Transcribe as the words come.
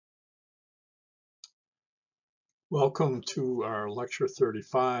Welcome to our lecture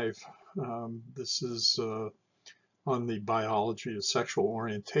 35. This is on the biology of sexual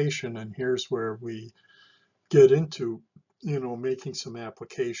orientation, and here's where we get into, making some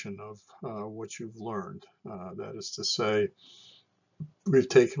application of what you've learned. That is to say, we've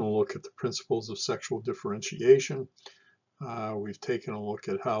taken a look at the principles of sexual differentiation. We've taken a look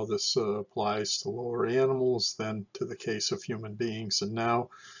at how this applies to lower animals, then to the case of human beings, and now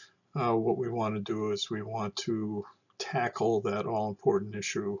what we want to do is we want to tackle that all-important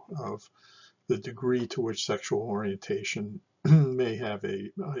issue of the degree to which sexual orientation may have a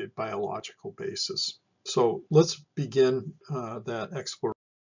biological basis. So let's begin that exploration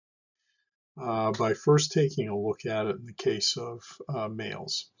by first taking a look at it in the case of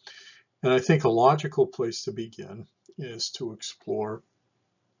males. And I think a logical place to begin is to explore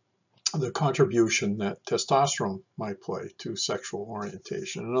the contribution that testosterone might play to sexual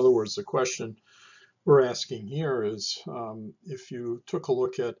orientation. In other words, the question we're asking here is if you took a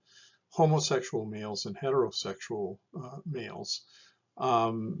look at homosexual males and heterosexual males,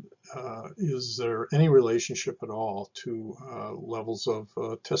 is there any relationship at all to levels of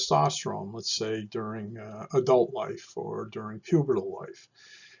testosterone, let's say during adult life or during pubertal life?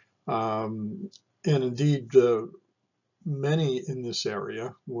 And indeed, many in this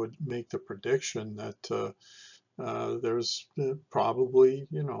area would make the prediction that there's probably,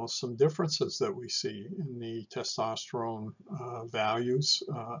 some differences that we see in the testosterone values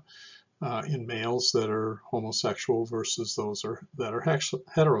in males that are homosexual versus those that are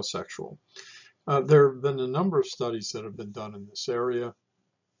heterosexual. There have been a number of studies that have been done in this area,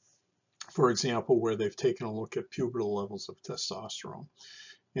 for example, where they've taken a look at pubertal levels of testosterone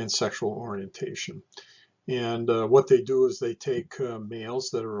and sexual orientation. And what they do is they take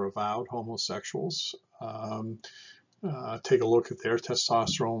males that are avowed homosexuals, take a look at their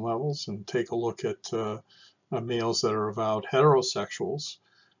testosterone levels, and take a look at males that are avowed heterosexuals,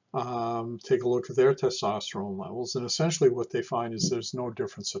 take a look at their testosterone levels, and essentially what they find is there's no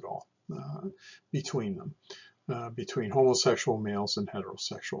difference at all between them, between homosexual males and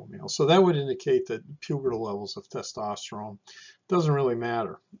heterosexual males. So that would indicate that pubertal levels of testosterone doesn't really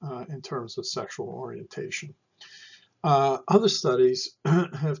matter in terms of sexual orientation. Other studies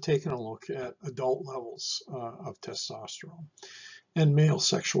have taken a look at adult levels of testosterone and male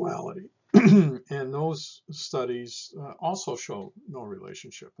sexuality. And those studies also show no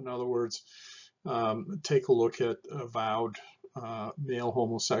relationship. In other words, take a look at avowed male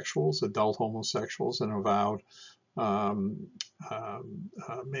homosexuals, adult homosexuals, and avowed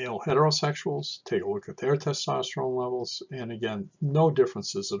male heterosexuals. Take a look at their testosterone levels, and again, no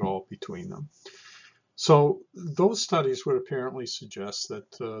differences at all between them. So those studies would apparently suggest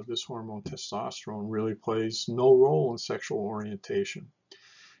that this hormone testosterone really plays no role in sexual orientation.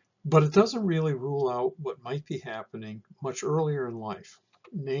 But it doesn't really rule out what might be happening much earlier in life,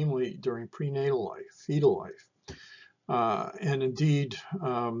 namely during prenatal life, fetal life. And indeed,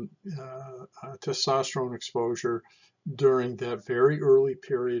 testosterone exposure during that very early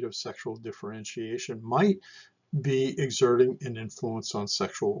period of sexual differentiation might be exerting an influence on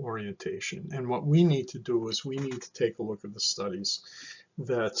sexual orientation. And what we need to do is we need to take a look at the studies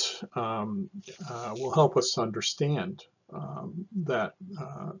that will help us to understand that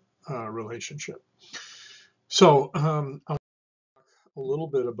relationship. So I'll talk a little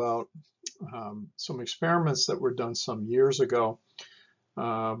bit about some experiments that were done some years ago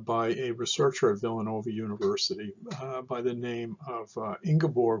by a researcher at Villanova University by the name of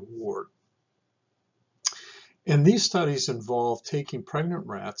Ingeborg Ward. And these studies involve taking pregnant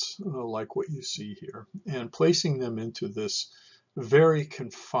rats, like what you see here, and placing them into this very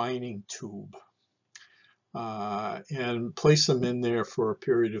confining tube. And place them in there for a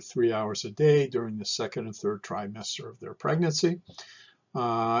period of 3 hours a day during the second and third trimester of their pregnancy,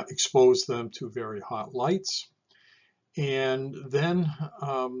 expose them to very hot lights, and then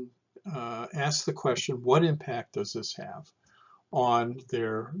ask the question, what impact does this have on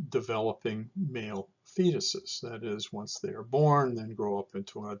their developing male fetuses? That is, once they are born, then grow up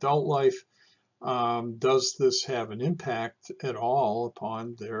into an adult life, does this have an impact at all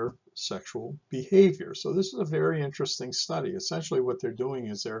upon their sexual behavior? So this is a very interesting study. Essentially what they're doing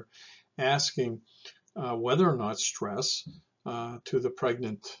is they're asking whether or not stress to the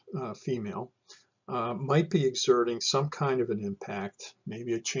pregnant female might be exerting some kind of an impact,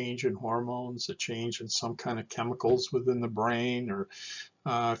 maybe a change in hormones, a change in some kind of chemicals within the brain, or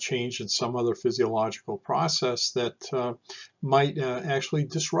change in some other physiological process that might actually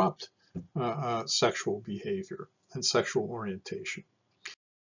disrupt sexual behavior and sexual orientation.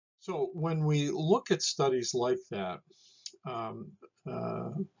 So when we look at studies like that,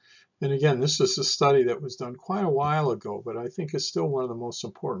 And again, this is a study that was done quite a while ago, but I think is still one of the most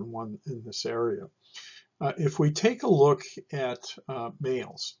important ones in this area. If we take a look at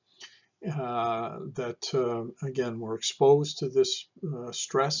males that, again, were exposed to this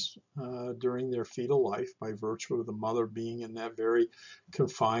stress during their fetal life by virtue of the mother being in that very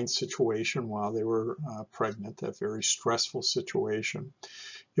confined situation while they were pregnant, that very stressful situation.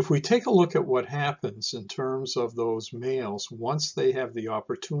 If we take a look at what happens in terms of those males once they have the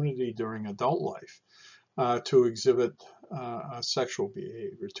opportunity during adult life to exhibit sexual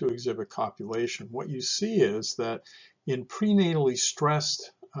behavior, to exhibit copulation, what you see is that in prenatally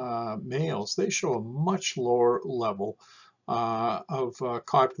stressed males, they show a much lower level of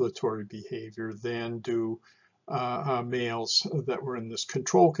copulatory behavior than do males that were in this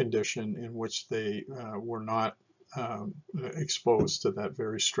control condition in which they were not exposed to that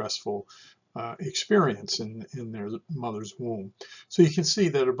very stressful experience in their mother's womb. So you can see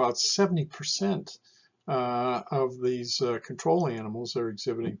that about 70% of these control animals are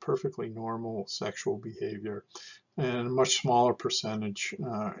exhibiting perfectly normal sexual behavior, and a much smaller percentage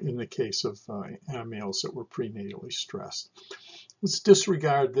in the case of males that were prenatally stressed. Let's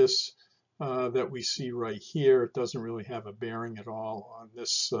disregard this that we see right here. It doesn't really have a bearing at all on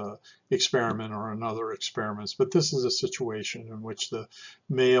this experiment or on other experiments, but this is a situation in which the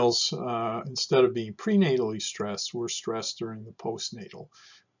males, instead of being prenatally stressed, were stressed during the postnatal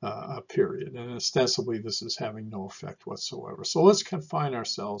period, and ostensibly this is having no effect whatsoever. So let's confine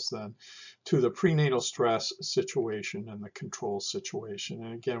ourselves then to the prenatal stress situation and the control situation,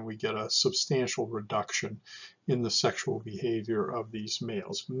 and again we get a substantial reduction in the sexual behavior of these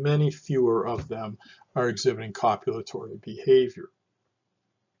males. Many fewer of them are exhibiting copulatory behavior.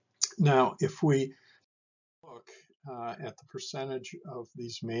 Now if we look at the percentage of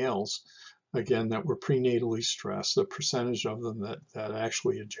these males again that were prenatally stressed, the percentage of them that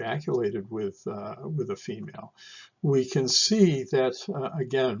actually ejaculated with a female, we can see that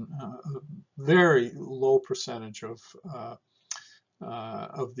again a very low percentage of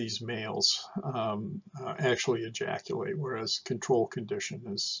these males actually ejaculate, whereas control condition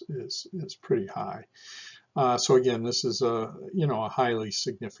is pretty high. So again, this is a highly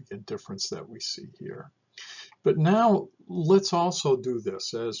significant difference that we see here. But now let's also do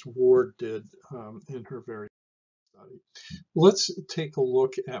this, as Ward did in her very study. Let's take a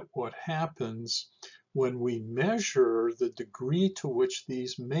look at what happens when we measure the degree to which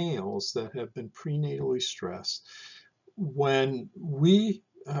these males that have been prenatally stressed, when we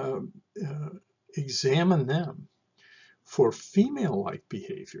examine them for female-like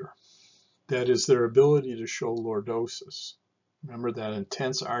behavior, that is their ability to show lordosis. Remember that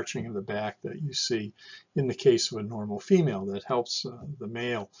intense arching of the back that you see in the case of a normal female that helps the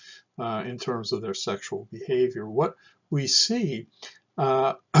male in terms of their sexual behavior. What we see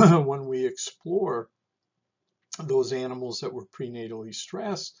when we explore those animals that were prenatally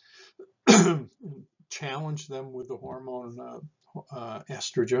stressed, challenge them with the hormone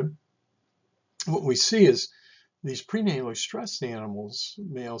estrogen, what we see is these prenatally stressed animals,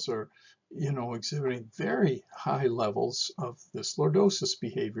 males, are exhibiting very high levels of this lordosis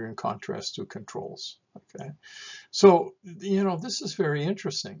behavior in contrast to controls. Okay, so this is very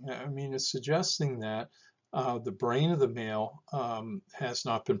interesting. I mean, it's suggesting that the brain of the male has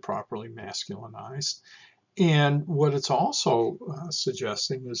not been properly masculinized, and what it's also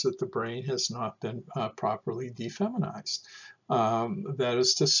suggesting is that the brain has not been properly defeminized. That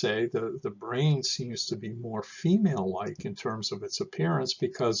is to say, the brain seems to be more female-like in terms of its appearance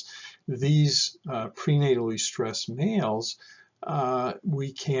because these prenatally stressed males,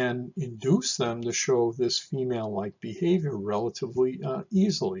 we can induce them to show this female-like behavior relatively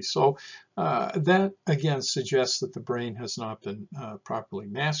easily. So that again suggests that the brain has not been properly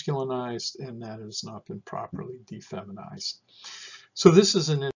masculinized and that it has not been properly defeminized. So this is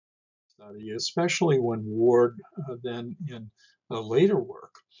an study, especially when Ward then in a later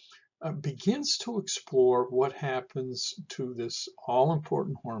work begins to explore what happens to this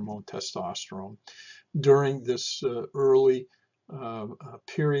all-important hormone testosterone during this early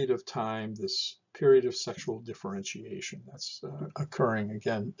period of time, this period of sexual differentiation that's occurring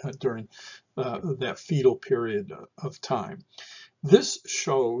again during that fetal period of time. This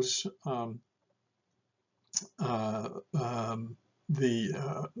shows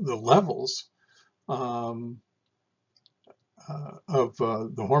the levels of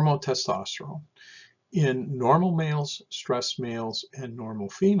the hormone testosterone in normal males, stressed males, and normal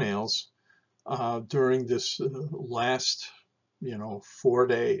females during this last 4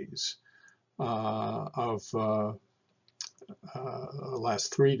 days of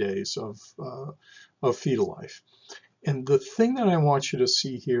last 3 days of fetal life. And the thing that I want you to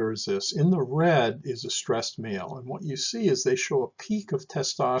see here is this. In the red is a stressed male. And what you see is they show a peak of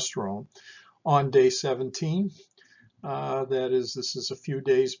testosterone on day 17. That is, this is a few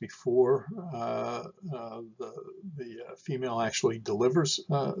days before the female actually delivers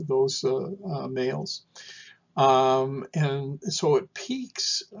those males. And so it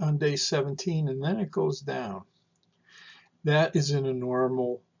peaks on day 17 and then it goes down. That is in a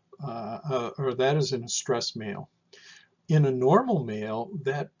normal, or that is in a stressed male. In a normal male,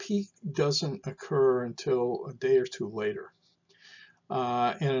 that peak doesn't occur until a day or two later.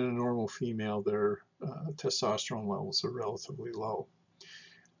 And in a normal female, their testosterone levels are relatively low.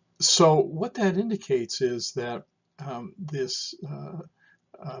 So what that indicates is that this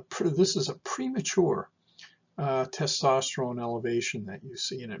is a premature testosterone elevation that you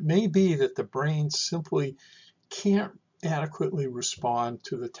see. And it may be that the brain simply can't adequately respond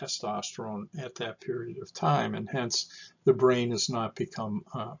to the testosterone at that period of time, and hence the brain has not become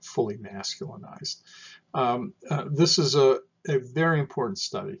fully masculinized. This is a very important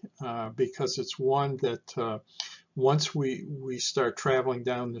study because it's one that once we start traveling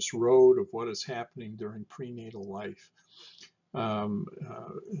down this road of what is happening during prenatal life,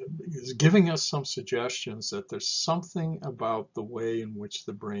 is giving us some suggestions that there's something about the way in which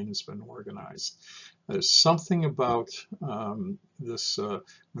the brain has been organized. There's something about this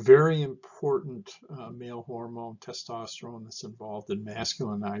very important male hormone, testosterone, that's involved in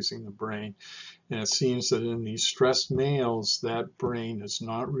masculinizing the brain. And it seems that in these stressed males, that brain is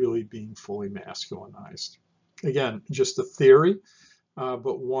not really being fully masculinized. Again, just a theory,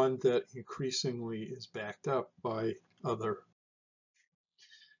 but one that increasingly is backed up by other.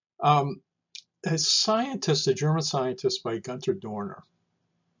 A scientist, a German scientist by Gunther Dorner,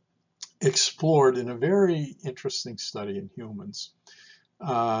 explored in a very interesting study in humans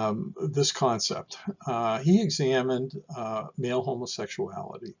this concept. He examined male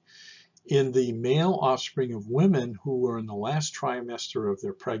homosexuality in the male offspring of women who were in the last trimester of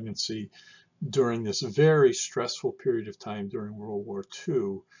their pregnancy during this very stressful period of time during World War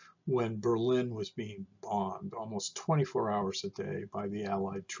II, when Berlin was being bombed almost 24 hours a day by the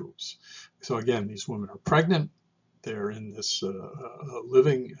Allied troops. So again, these women are pregnant. They're in this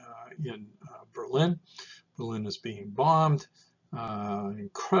living in Berlin. Berlin is being bombed. An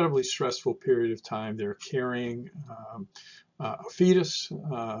incredibly stressful period of time. They're carrying a fetus,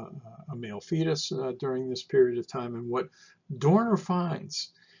 a male fetus during this period of time. And what Dorner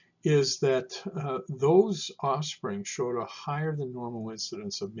finds is that those offspring showed a higher than normal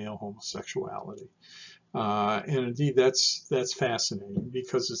incidence of male homosexuality. And indeed, that's fascinating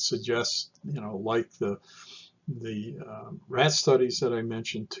because it suggests, like the rat studies that I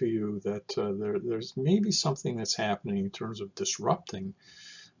mentioned to you, that there's maybe something that's happening in terms of disrupting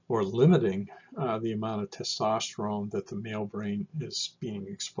or limiting the amount of testosterone that the male brain is being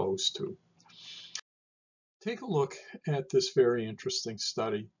exposed to. Take a look at this very interesting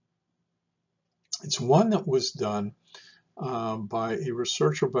study. It's one that was done by a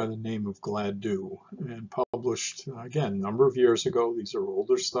researcher by the name of Gladue and published, again, a number of years ago. These are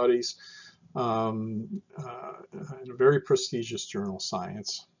older studies in a very prestigious journal,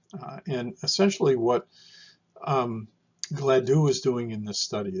 Science. And essentially what Gladue is doing in this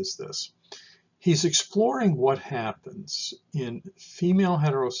study is this. He's exploring what happens in female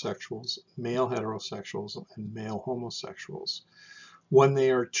heterosexuals, male heterosexuals, and male homosexuals when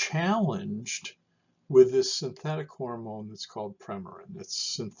they are challenged with this synthetic hormone that's called Premarin. It's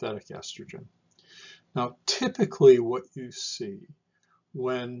synthetic estrogen. Now, typically what you see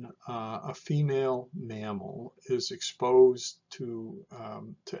when a female mammal is exposed to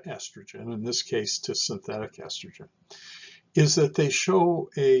estrogen, in this case to synthetic estrogen, is that they show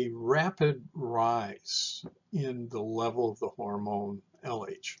a rapid rise in the level of the hormone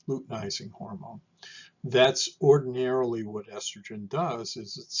LH, luteinizing hormone. That's ordinarily what estrogen does,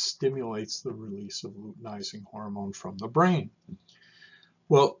 is it stimulates the release of luteinizing hormone from the brain.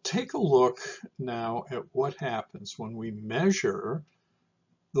 Well, take a look now at what happens when we measure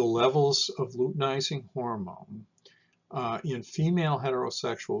the levels of luteinizing hormone in female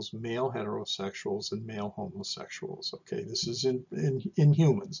heterosexuals, male heterosexuals, and male homosexuals. Okay, this is in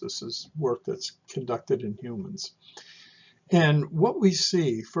humans. This is work that's conducted in humans. And what we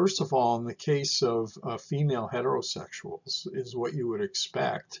see, first of all, in the case of female heterosexuals is what you would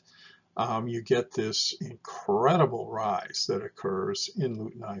expect. You get this incredible rise that occurs in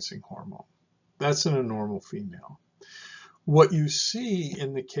luteinizing hormone. That's in a normal female. What you see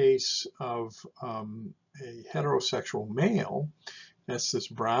in the case of a heterosexual male, that's this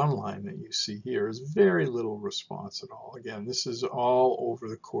brown line that you see here, is very little response at all. Again, this is all over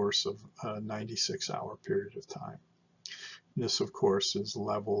the course of a 96-hour period of time. This, of course, is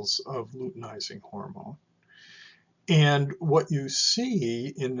levels of luteinizing hormone. And what you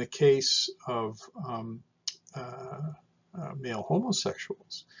see in the case of male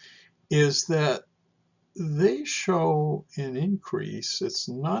homosexuals is that they show an increase. It's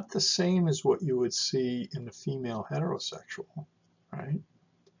not the same as what you would see in the female heterosexual, right?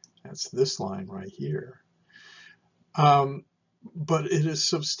 That's this line right here. But it is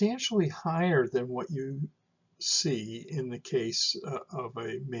substantially higher than what you see in the case of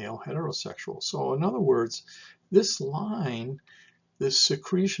a male heterosexual. So in other words, this line, this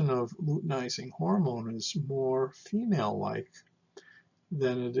secretion of luteinizing hormone is more female-like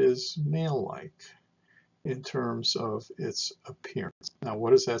than it is male-like in terms of its appearance. Now,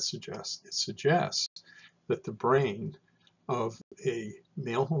 what does that suggest? It suggests that the brain of a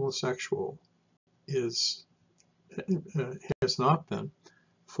male homosexual has not been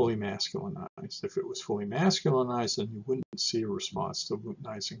fully masculinized. If it was fully masculinized, then you wouldn't see a response to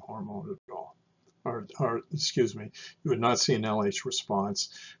luteinizing hormone at all. Or excuse me, you would not see an LH response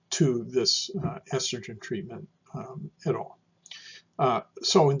to this estrogen treatment at all.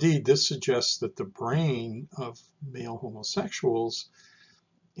 So indeed, this suggests that the brain of male homosexuals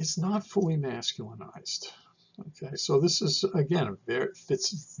is not fully masculinized. Okay, so this is, again,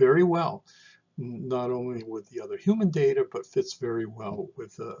 fits very well, not only with the other human data, but fits very well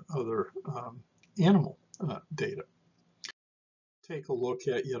with the other animal data. Take a look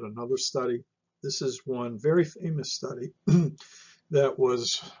at yet another study. This is one very famous study that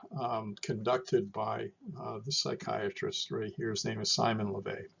was conducted by the psychiatrist right here. His name is Simon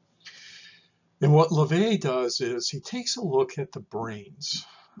LeVay. And what LeVay does is he takes a look at the brains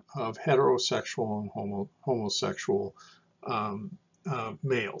of heterosexual and homosexual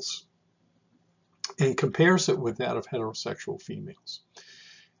males and compares it with that of heterosexual females.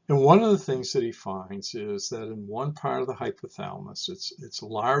 And one of the things that he finds is that in one part of the hypothalamus, it's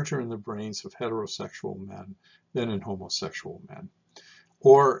larger in the brains of heterosexual men than in homosexual men,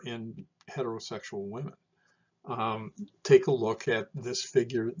 or in heterosexual women. Take a look at this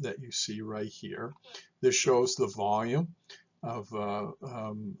figure that you see right here. This shows the volume of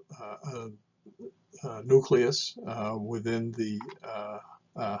nucleus within the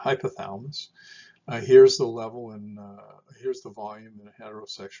hypothalamus. Here's the level and here's the volume in a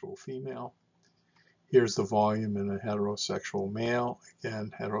heterosexual female. Here's the volume in a heterosexual male.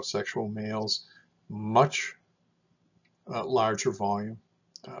 Again, heterosexual males, much larger volume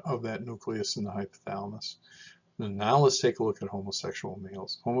of that nucleus in the hypothalamus. And now let's take a look at homosexual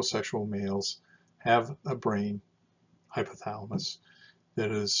males. Homosexual males have a brain hypothalamus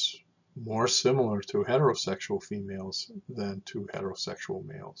that is more similar to heterosexual females than to heterosexual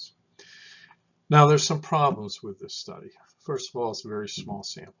males. Now, there's some problems with this study. First of all, it's a very small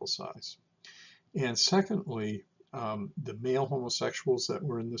sample size. And secondly, the male homosexuals that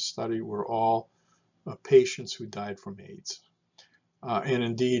were in this study were all patients who died from AIDS. And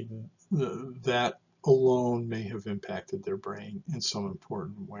indeed, that alone may have impacted their brain in some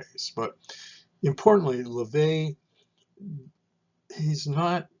important ways. But importantly, LeVay, he's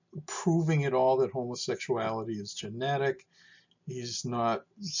not proving at all that homosexuality is genetic. He's not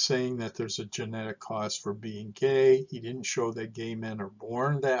saying that there's a genetic cause for being gay. He didn't show that gay men are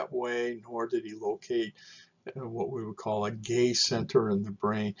born that way, nor did he locate what we would call a gay center in the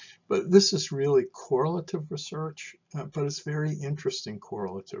brain. But this is really correlative research, but it's very interesting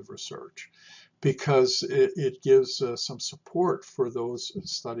correlative research because it gives some support for those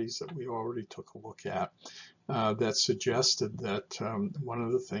studies that we already took a look at that suggested that one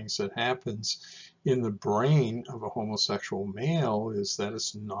of the things that happens in the brain of a homosexual male is that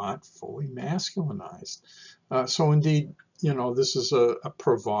it's not fully masculinized. So indeed, you know, this is a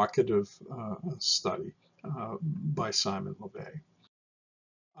provocative study by Simon LeVay.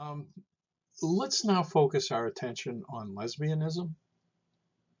 Let's now focus our attention on lesbianism.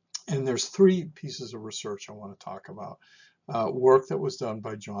 And there's three pieces of research I want to talk about. Work that was done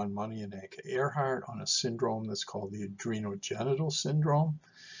by John Money and Anke Ehrhardt on a syndrome that's called the adrenogenital syndrome.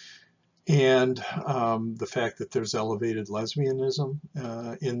 And the fact that there's elevated lesbianism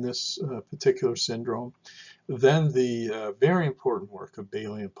in this particular syndrome. Then the very important work of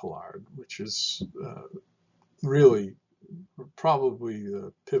Bailey and Pollard, which is really probably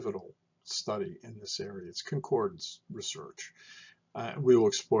the pivotal study in this area. It's concordance research. We will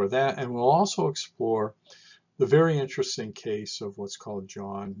explore that, and we'll also explore the very interesting case of what's called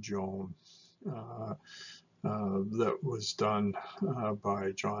John Joan that was done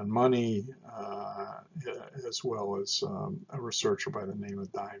by John Money, as well as a researcher by the name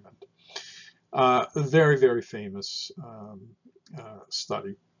of Diamond. A very, very famous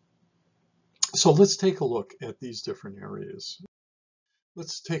study. So let's take a look at these different areas.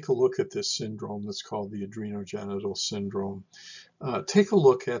 Let's take a look at this syndrome that's called the adrenogenital syndrome. Take a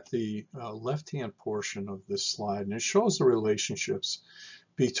look at the left-hand portion of this slide, and it shows the relationships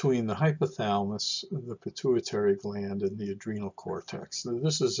between the hypothalamus, the pituitary gland, and the adrenal cortex. Now,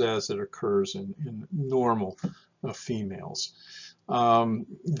 this is as it occurs in normal females.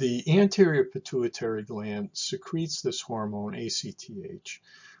 The anterior pituitary gland secretes this hormone, ACTH,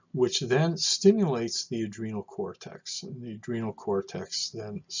 which then stimulates the adrenal cortex. And the adrenal cortex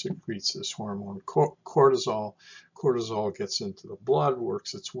then secretes this hormone, cortisol. Cortisol gets into the blood,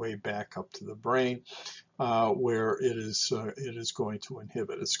 works its way back up to the brain, where it is going to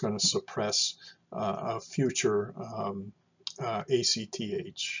inhibit. It's going to suppress a future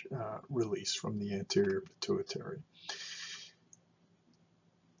ACTH release from the anterior pituitary.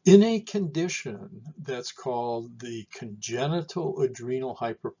 In a condition that's called the congenital adrenal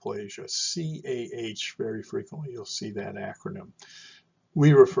hyperplasia, CAH, very frequently you'll see that acronym,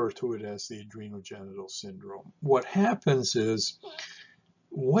 we refer to it as the adrenogenital syndrome. What happens is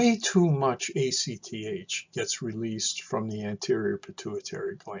way too much ACTH gets released from the anterior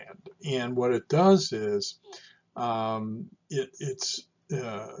pituitary gland. And what it does is it's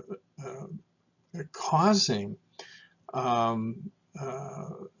causing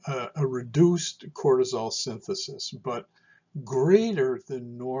a reduced cortisol synthesis, but greater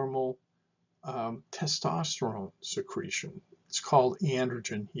than normal testosterone secretion. It's called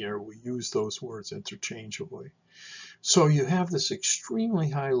androgen here. We use those words interchangeably. So you have this extremely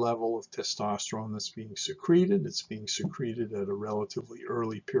high level of testosterone that's being secreted. It's being secreted at a relatively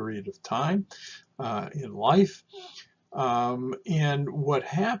early period of time in life. And what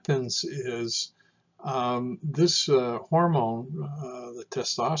happens is this hormone, the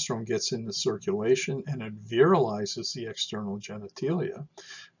testosterone, gets into circulation and it virilizes the external genitalia.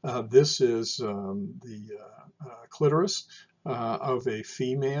 This is the clitoris of a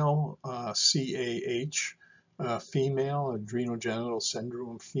female CAH female, adrenogenital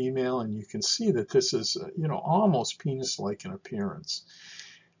syndrome female, and you can see that this is, almost penis-like in appearance.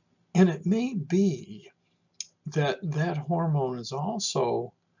 And it may be that that hormone is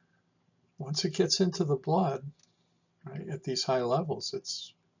also, once it gets into the blood, right, at these high levels,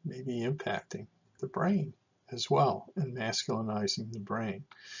 it's maybe impacting the brain as well and masculinizing the brain.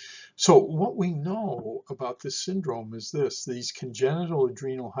 So what we know about this syndrome is this: these congenital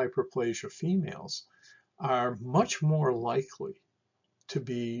adrenal hyperplasia females are much more likely to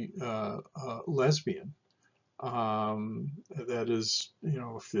be lesbian. That is,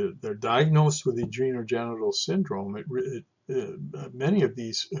 if they're diagnosed with adrenogenital syndrome, many of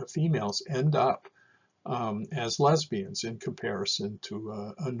these females end up as lesbians in comparison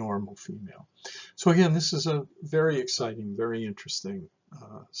to a normal female. So again, this is a very exciting, very interesting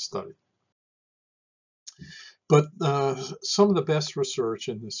study. But some of the best research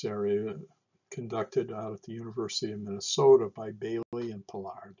in this area conducted out at the University of Minnesota by Bailey and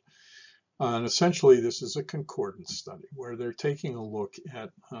Pollard. And essentially, this is a concordance study where they're taking a look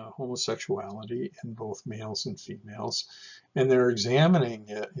at homosexuality in both males and females, and they're examining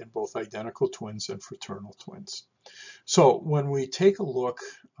it in both identical twins and fraternal twins. So when we take a look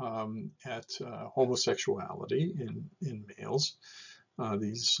at homosexuality in males,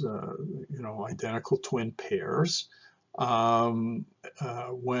 these identical twin pairs, when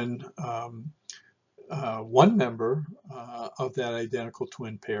one member of that identical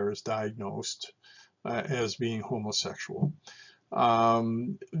twin pair is diagnosed as being homosexual,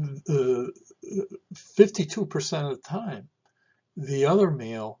 52% of the time, the other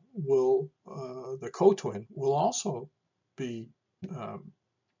male will, the co-twin, will also be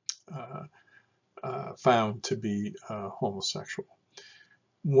found to be homosexual.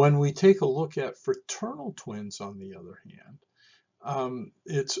 When we take a look at fraternal twins, on the other hand,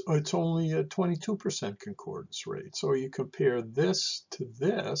 it's only a 22% concordance rate. So you compare this to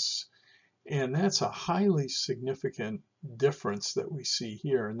this, and that's a highly significant difference that we see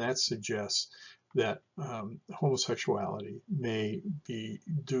here, and that suggests that homosexuality may be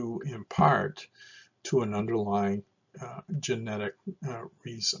due in part to an underlying genetic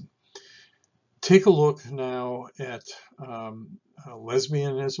reason. Take a look now at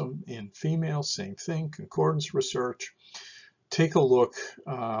lesbianism in females, same thing, concordance research. Take a look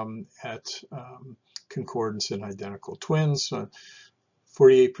at concordance in identical twins.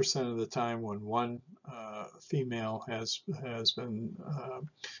 48% of the time when one female has been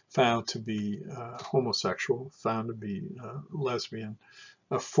found to be homosexual, found to be lesbian,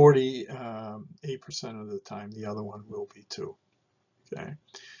 48% of the time the other one will be too. Okay.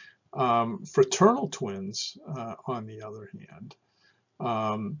 Fraternal twins, on the other hand,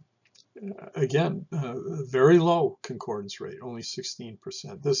 again, very low concordance rate, only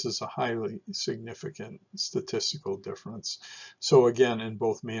 16%. This is a highly significant statistical difference. So again, in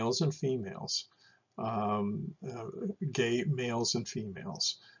both males and females, gay males and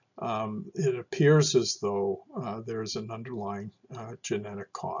females, it appears as though there's an underlying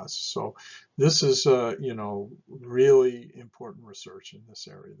genetic cause. So this is, really important research in this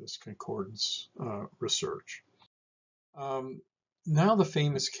area, this concordance research. Now the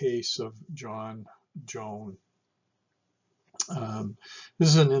famous case of John Joan. This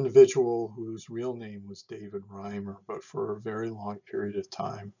is an individual whose real name was David Reimer, but for a very long period of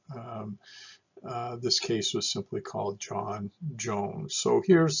time, this case was simply called John Jones. So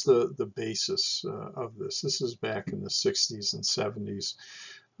here's the basis of this. This is back in the 60s and 70s.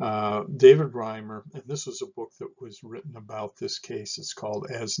 David Reimer, and this was a book that was written about this case. It's called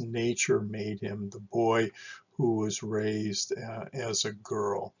As Nature Made Him, the boy who was raised as a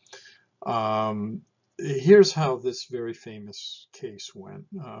girl. Here's how this very famous case went.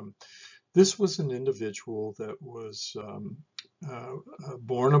 This was an individual that was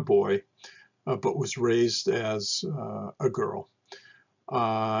born a boy, but was raised as a girl.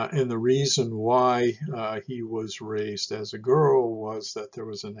 And the reason why he was raised as a girl was that there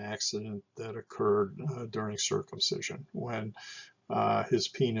was an accident that occurred during circumcision when his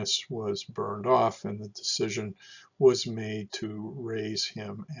penis was burned off, and the decision was made to raise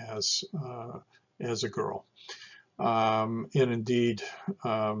him as a girl. And indeed,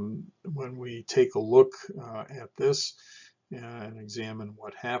 when we take a look at this and examine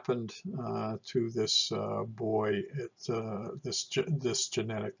what happened to this boy, this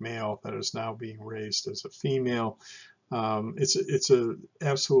genetic male that is now being raised as a female, it's a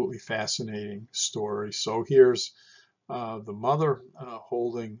absolutely fascinating story. So here's the mother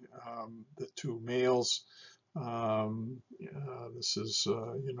holding the two males. This is,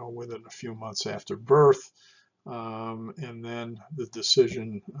 within a few months after birth. And then the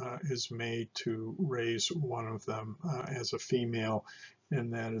decision is made to raise one of them as a female,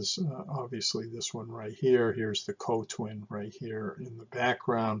 and that is obviously this one right here. Here's the co-twin right here in the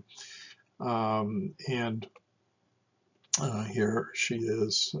background, and here she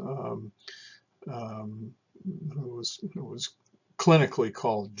is, who was clinically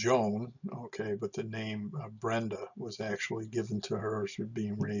called Joan, okay, but the name Brenda was actually given to her. She was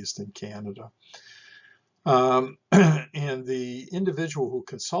being raised in Canada. And the individual who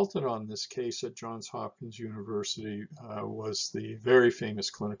consulted on this case at Johns Hopkins University was the very famous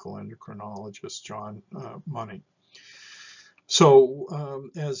clinical endocrinologist, John Money.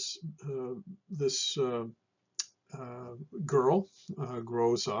 So as this girl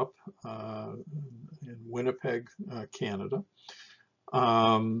grows up in Winnipeg, Canada,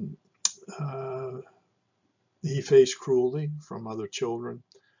 he faced cruelty from other children.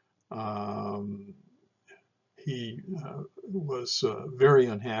 He was very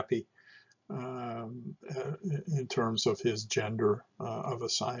unhappy in terms of his gender of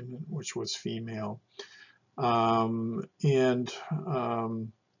assignment, which was female.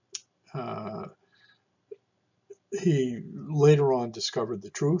 He later on discovered the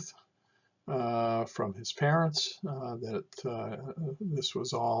truth from his parents, that this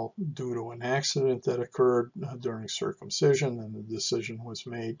was all due to an accident that occurred during circumcision, and the decision was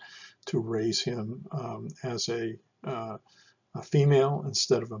made to raise him as a female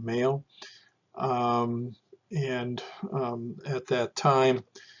instead of a male. At that time,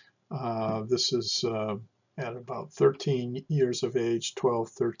 this is at about 13 years of age, 12,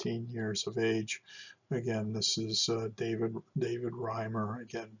 13 years of age. Again, this is David Reimer,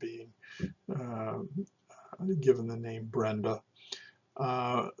 again being given the name Brenda,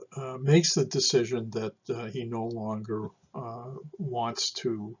 makes the decision that he no longer wants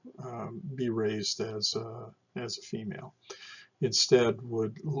to be raised as a female. Instead,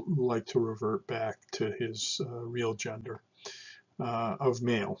 would like to revert back to his real gender of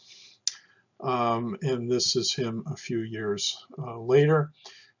male. And this is him a few years later.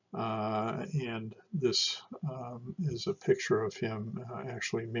 And this is a picture of him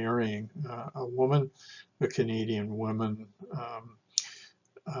actually marrying a woman, a Canadian woman,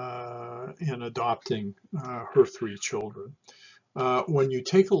 and adopting her 3 children. When you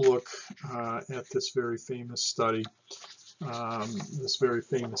take a look at this very famous study, this very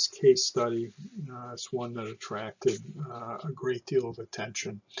famous case study, it's one that attracted a great deal of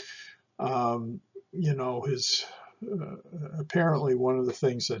attention. Apparently one of the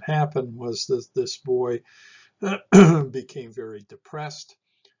things that happened was that this boy became very depressed,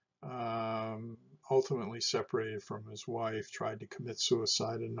 ultimately separated from his wife, tried to commit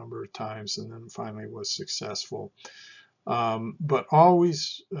suicide a number of times, and then finally was successful. But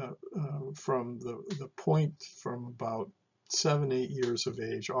always from the point from about 7, 8 years of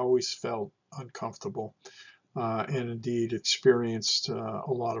age, always felt uncomfortable and indeed experienced a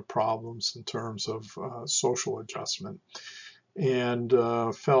lot of problems in terms of social adjustment, and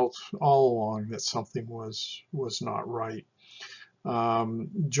felt all along that something was not right.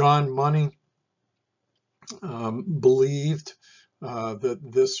 John Money believed that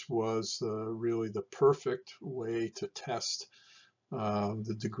this was really the perfect way to test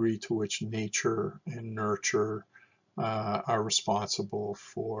the degree to which nature and nurture are responsible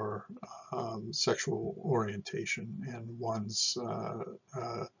for sexual orientation and one's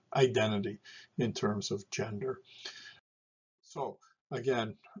identity in terms of gender. So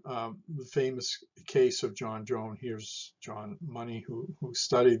again, the famous case of John Jones, here's John Money who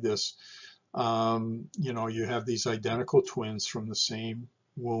studied this. You know, you have these identical twins from the same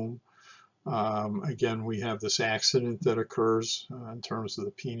womb. Again, we have this accident that occurs in terms of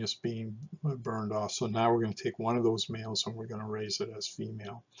the penis being burned off. So now we're going to take one of those males and we're going to raise it as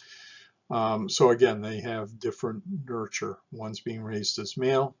female. So again, they have different nurture. One's being raised as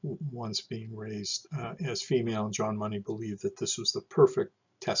male, one's being raised as female. And John Money believed that this was the perfect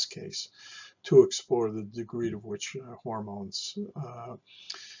test case to explore the degree to which hormones, you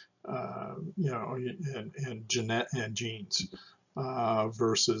know, and genes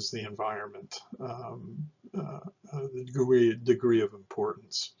versus the environment, the degree of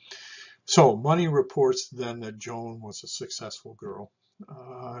importance. So Money reports then that Joan was a successful girl.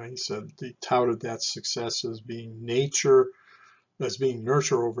 He said he touted that success as being nurture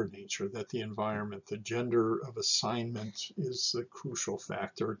over nature, that the environment, the gender of assignment is the crucial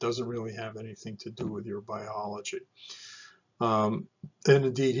factor. It doesn't really have anything to do with your biology. And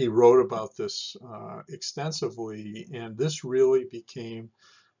indeed, he wrote about this extensively, and this really became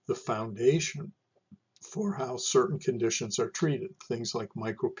the foundation for how certain conditions are treated, things like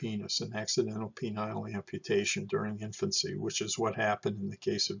micropenis and accidental penile amputation during infancy, which is what happened in the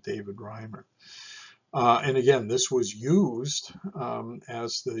case of David Reimer. And again, this was used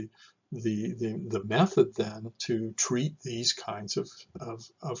as the method then to treat these kinds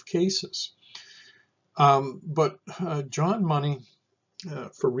of cases. But John Money,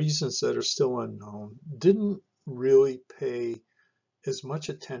 for reasons that are still unknown, didn't really pay as much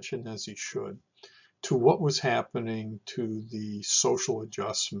attention as he should to what was happening to the social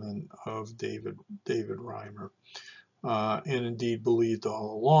adjustment of David Reimer, and indeed believed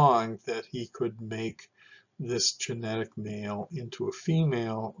all along that he could make this genetic male into a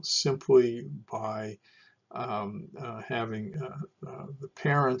female simply by having the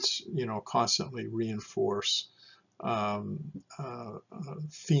parents, you know, constantly reinforce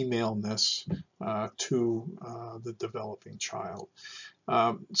femaleness to the developing child.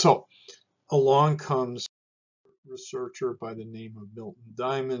 So along comes a researcher by the name of Milton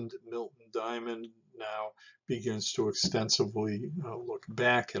Diamond. Milton Diamond now begins to extensively look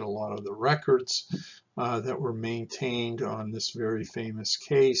back at a lot of the records that were maintained on this very famous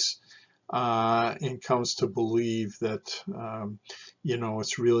case, and comes to believe that, you know,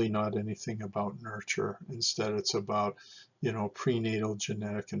 it's really not anything about nurture. Instead, it's about, you know, prenatal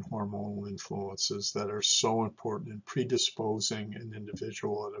genetic and hormonal influences that are so important in predisposing an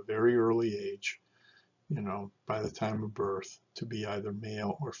individual at a very early age, you know, by the time of birth, to be either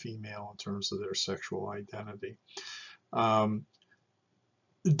male or female in terms of their sexual identity.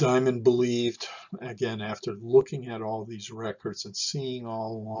 Diamond believed, again, after looking at all these records and seeing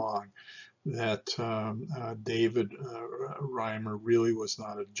all along, that David Reimer really was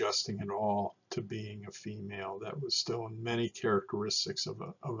not adjusting at all to being a female. That was still in many characteristics of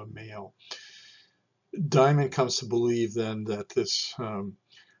a male. Diamond comes to believe then that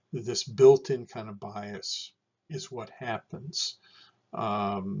this built-in kind of bias is what happens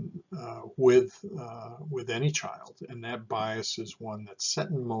with any child, and that bias is one that's set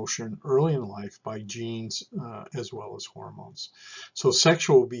in motion early in life by genes as well as hormones. So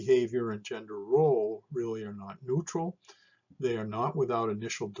sexual behavior and gender role really are not neutral. They are not without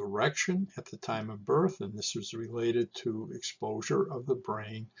initial direction at the time of birth, and this is related to exposure of the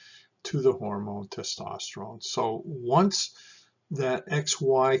brain to the hormone testosterone. So once that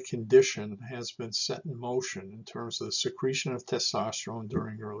XY condition has been set in motion in terms of the secretion of testosterone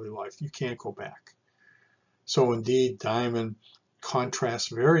during early life, you can't go back. So indeed, Diamond contrasts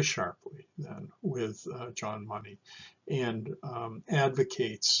very sharply then with John Money, and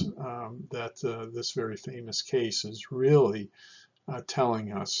advocates that this very famous case is really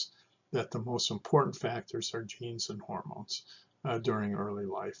telling us that the most important factors are genes and hormones. during early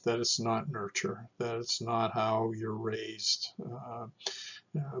life. That it's not nurture, that it's not how you're raised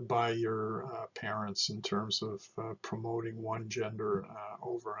by your parents in terms of promoting one gender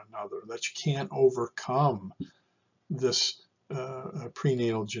over another, that you can't overcome this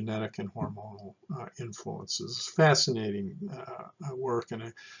prenatal genetic and hormonal influences. It's fascinating work,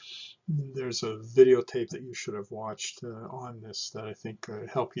 and there's a videotape that you should have watched on this that I think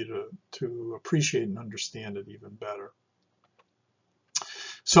help you to appreciate and understand it even better.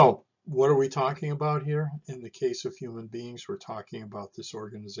 So what are we talking about here? In the case of human beings, we're talking about this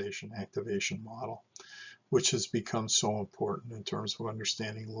organization activation model, which has become so important in terms of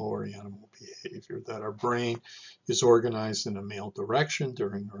understanding lower animal behavior, that our brain is organized in a male direction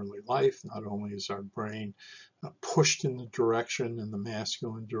during early life. Not only is our brain pushed in the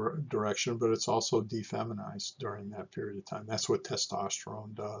masculine direction, but it's also defeminized during that period of time. That's what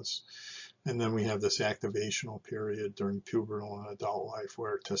testosterone does. And then we have this activational period during pubertal and adult life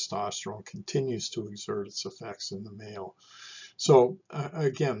where testosterone continues to exert its effects in the male. So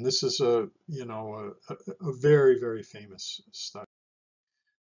again, this is a very, very famous study.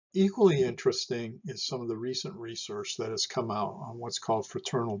 Equally interesting is some of the recent research that has come out on what's called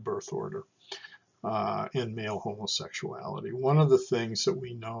fraternal birth order in male homosexuality. One of the things that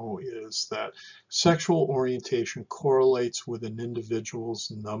we know is that sexual orientation correlates with an individual's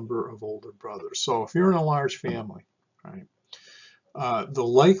number of older brothers. So if you're in a large family, right, the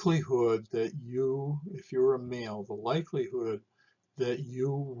likelihood that if you're a male, the likelihood that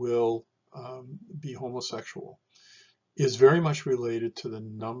you will be homosexual is very much related to the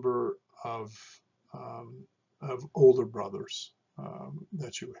number of older brothers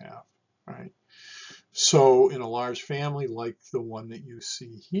that you have, right? So in a large family like the one that you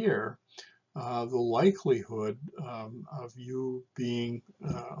see here, the likelihood of you being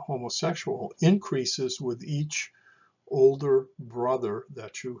homosexual increases with each older brother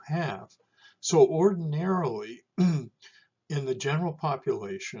that you have. So ordinarily, in the general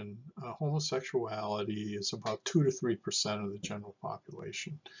population, homosexuality is about 2 to 3% of the general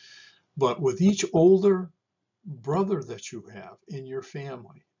population. But with each older brother that you have in your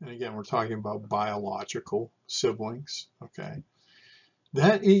family, and again, we're talking about biological siblings, okay,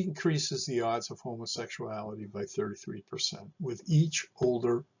 that increases the odds of homosexuality by 33% with each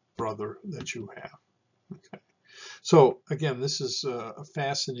older brother that you have, okay. So again, this is a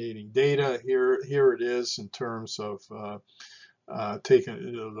fascinating data. Here it is in terms of taking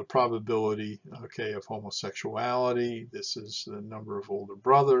the probability, okay, of homosexuality. This is the number of older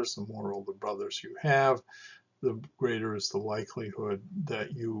brothers. The more older brothers you have, the greater is the likelihood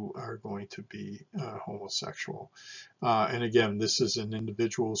that you are going to be homosexual. And again, this is in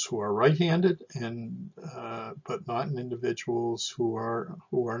individuals who are right-handed, and but not in individuals who are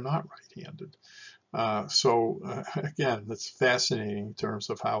not right-handed. Again, that's fascinating in terms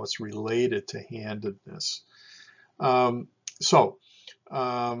of how it's related to handedness. Again,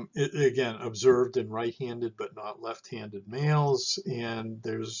 observed in right-handed but not left-handed males, and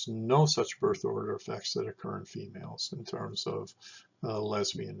there's no such birth order effects that occur in females in terms of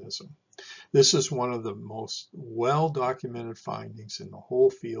lesbianism. This is one of the most well-documented findings in the whole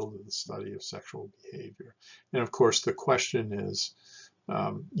field of the study of sexual behavior. And of course, the question is,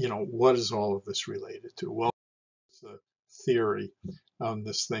 what is all of this related to? Well, it's a theory on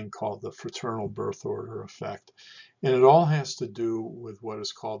this thing called the fraternal birth order effect. And it all has to do with what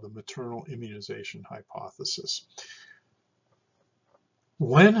is called the maternal immunization hypothesis.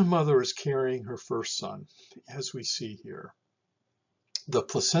 When a mother is carrying her first son, as we see here, the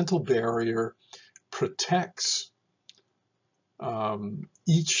placental barrier protects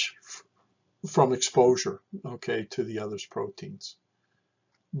each from exposure, okay, to the other's proteins.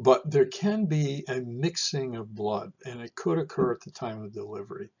 But there can be a mixing of blood, and it could occur at the time of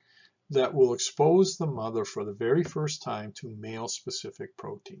delivery, that will expose the mother for the very first time to male-specific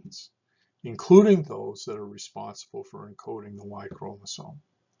proteins, including those that are responsible for encoding the Y chromosome,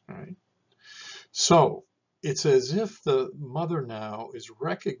 right? So it's as if the mother now is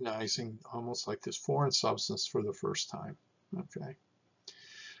recognizing almost like this foreign substance for the first time, okay?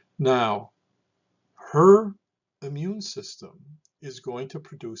 Now, her immune system is going to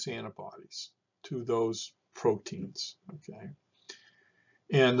produce antibodies to those proteins, okay?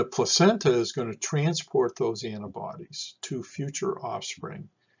 And the placenta is going to transport those antibodies to future offspring,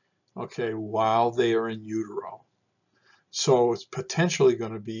 okay, while they are in utero. So it's potentially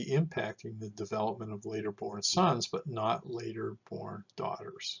going to be impacting the development of later born sons, but not later born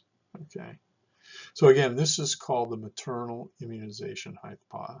daughters, okay? So again, this is called the maternal immunization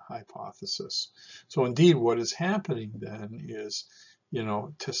hypothesis. So indeed, what is happening then is,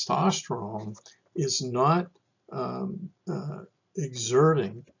 testosterone is not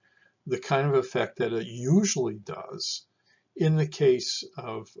exerting the kind of effect that it usually does in the case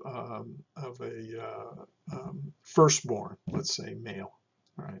of a firstborn, let's say male,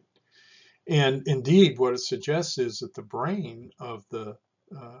 right? And indeed, what it suggests is that the brain of the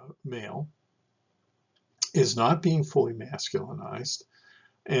male is not being fully masculinized,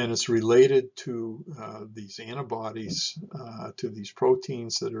 and it's related to these antibodies to these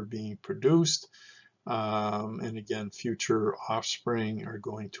proteins that are being produced. And again, future offspring are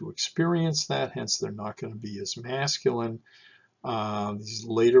going to experience that, hence they're not going to be as masculine, these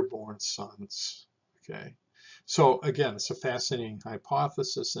later born sons, okay? So again, it's a fascinating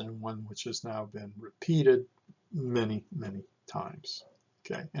hypothesis and one which has now been repeated many, many times,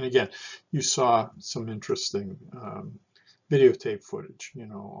 okay? And again, you saw some interesting videotape footage, you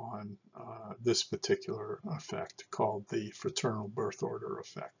know, on this particular effect called the fraternal birth order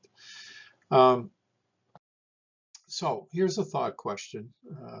effect. So here's a thought question,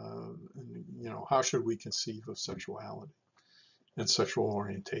 you know, how should we conceive of sexuality and sexual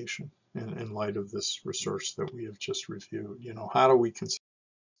orientation in light of this research that we have just reviewed? You know, how do we conceive?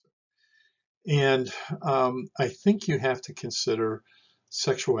 And I think you have to consider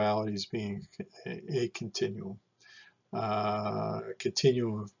sexuality as being a continuum. A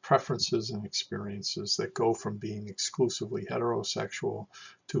continuum of preferences and experiences that go from being exclusively heterosexual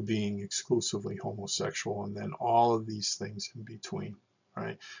to being exclusively homosexual, and then all of these things in between,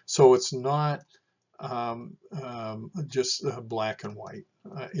 right? So it's not just black and white.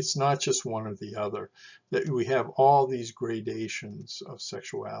 It's not just one or the other. That we have all these gradations of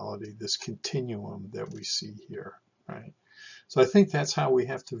sexuality, this continuum that we see here, right? So I think that's how we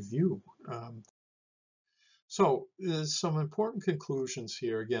have to view so there's some important conclusions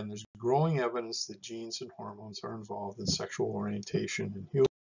here. Again, there's growing evidence that genes and hormones are involved in sexual orientation in humans,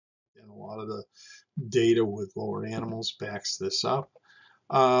 and a lot of the data with lower animals backs this up.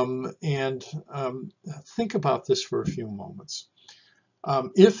 Think about this for a few moments.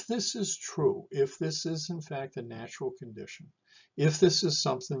 If this is true, if this is in fact a natural condition, if this is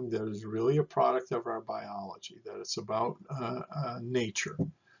something that is really a product of our biology, that it's about nature,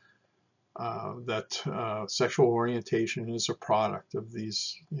 that sexual orientation is a product of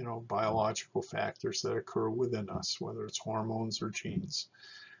these, you know, biological factors that occur within us, whether it's hormones or genes,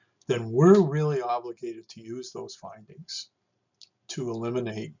 then we're really obligated to use those findings to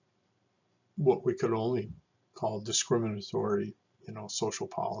eliminate what we could only call discriminatory, you know, social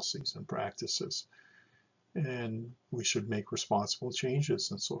policies and practices. And we should make responsible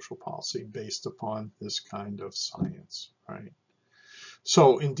changes in social policy based upon this kind of science, right?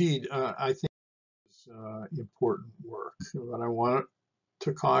 So indeed, I think important work, but I want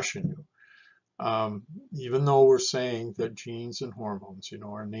to caution you. Even though we're saying that genes and hormones, you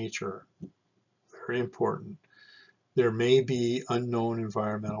know, are nature, very important, there may be unknown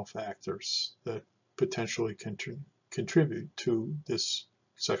environmental factors that potentially contribute to this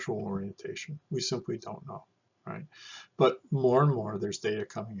sexual orientation. We simply don't know, right? But more and more there's data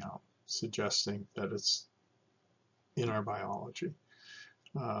coming out suggesting that it's in our biology.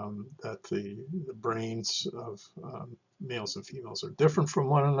 That the brains of males and females are different from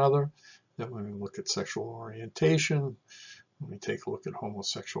one another, that when we look at sexual orientation, when we take a look at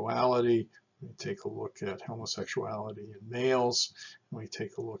homosexuality, when we take a look at homosexuality in males, when we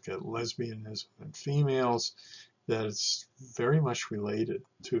take a look at lesbianism in females, that it's very much related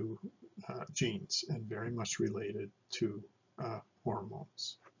to genes and very much related to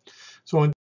hormones. So